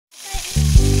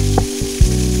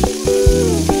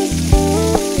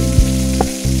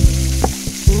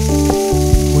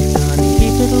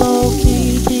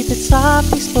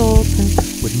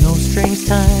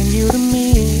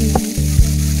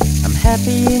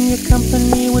in your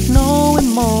company with no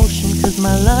emotion, 'cause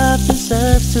my love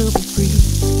deserves to be free.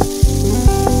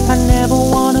 I never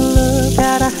wanna look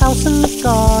at a house in the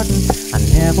garden, I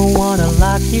never wanna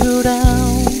lock you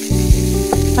down.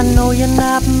 I know you're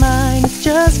not mine, it's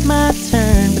just my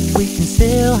turn, but we can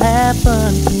still have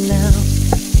fun for now.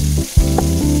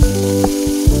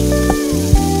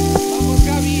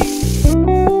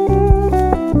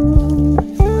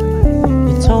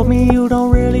 You told me you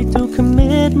don't really do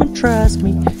commitment, trust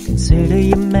me, consider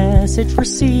your message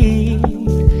received.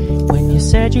 When you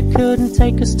said you couldn't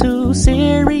take us too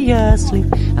seriously,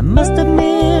 I must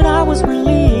admit I was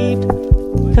relieved.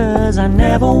 'Cause I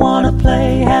never wanna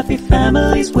play happy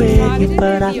families with you,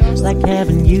 but I like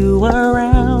having you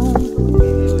around.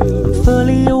 I'm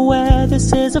fully aware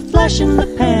this is a flash in the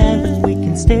pan, but we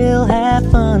can still have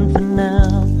fun for now.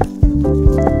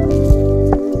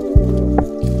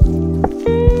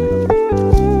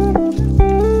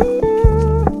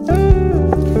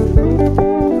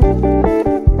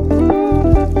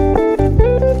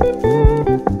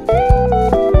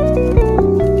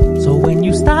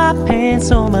 Paying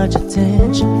so much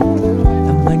attention,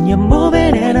 and when you're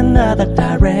moving in another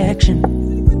direction,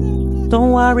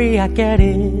 don't worry, I get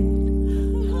it.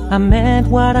 I meant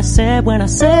what I said when I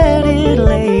said it,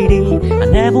 lady. I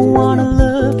never wanna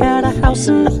look at a house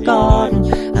in the garden,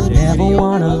 I never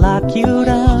wanna lock you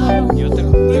down.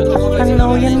 I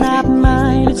know you're not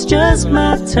mine, it's just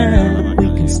my turn, but we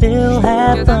can still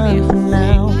have fun for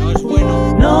now.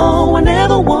 No, I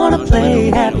never wanna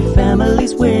play happy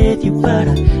families with you, but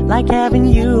I like having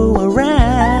you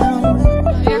around.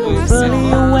 I'm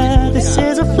fully aware this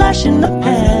is a flash in the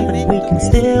pan, but we can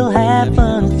still have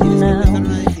fun for now.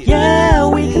 Yeah,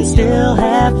 we can still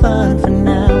have fun for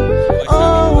now.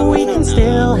 Oh, we can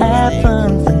still have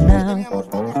fun for now.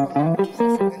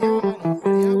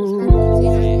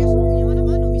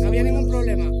 No había ningún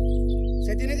problema.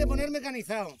 Se tiene que poner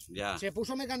mecanizado. Se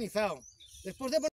puso mecanizado. Después de